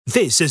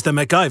This is the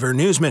MacIver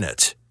News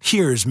Minute.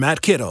 Here's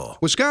Matt Kittle.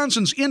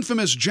 Wisconsin's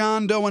infamous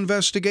John Doe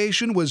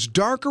investigation was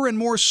darker and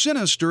more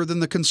sinister than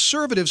the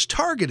conservatives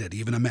targeted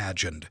even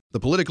imagined. The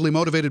politically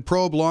motivated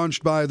probe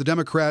launched by the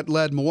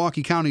Democrat-led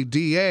Milwaukee County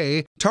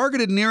DA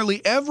targeted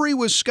nearly every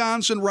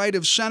Wisconsin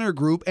right-of-center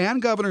group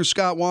and Governor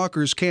Scott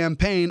Walker's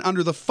campaign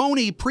under the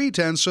phony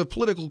pretense of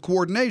political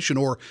coordination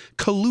or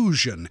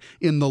collusion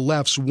in the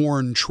left's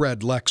worn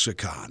tread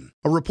lexicon.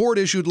 A report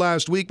issued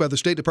last week by the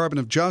State Department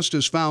of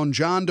Justice found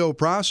John Doe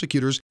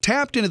prosecutors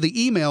tapped into the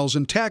emails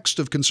and text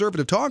of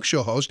conservative talk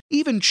show hosts,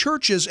 even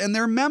churches and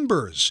their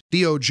members.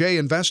 DOJ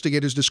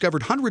investigators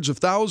discovered hundreds of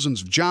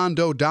thousands of John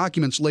Doe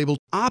documents labeled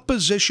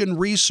opposition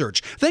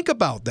research. Think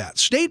about that.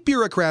 State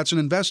bureaucrats and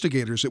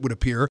investigators, it would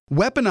appear,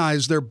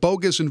 weaponized their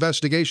bogus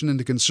investigation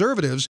into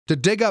conservatives to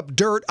dig up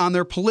dirt on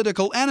their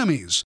political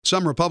enemies.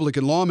 Some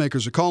Republican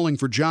lawmakers are calling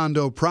for John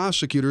Doe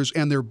prosecutors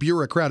and their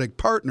bureaucratic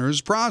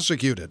partners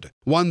prosecuted.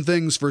 One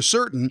thing's for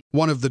certain,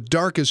 one of the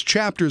darkest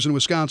chapters in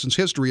Wisconsin's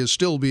history is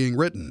still being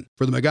written.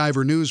 For the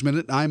MacIver News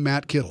Minute, I'm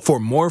Matt Kittle. For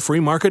more free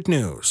market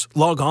news,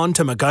 log on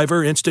to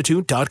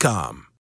MacIverinstitute.com.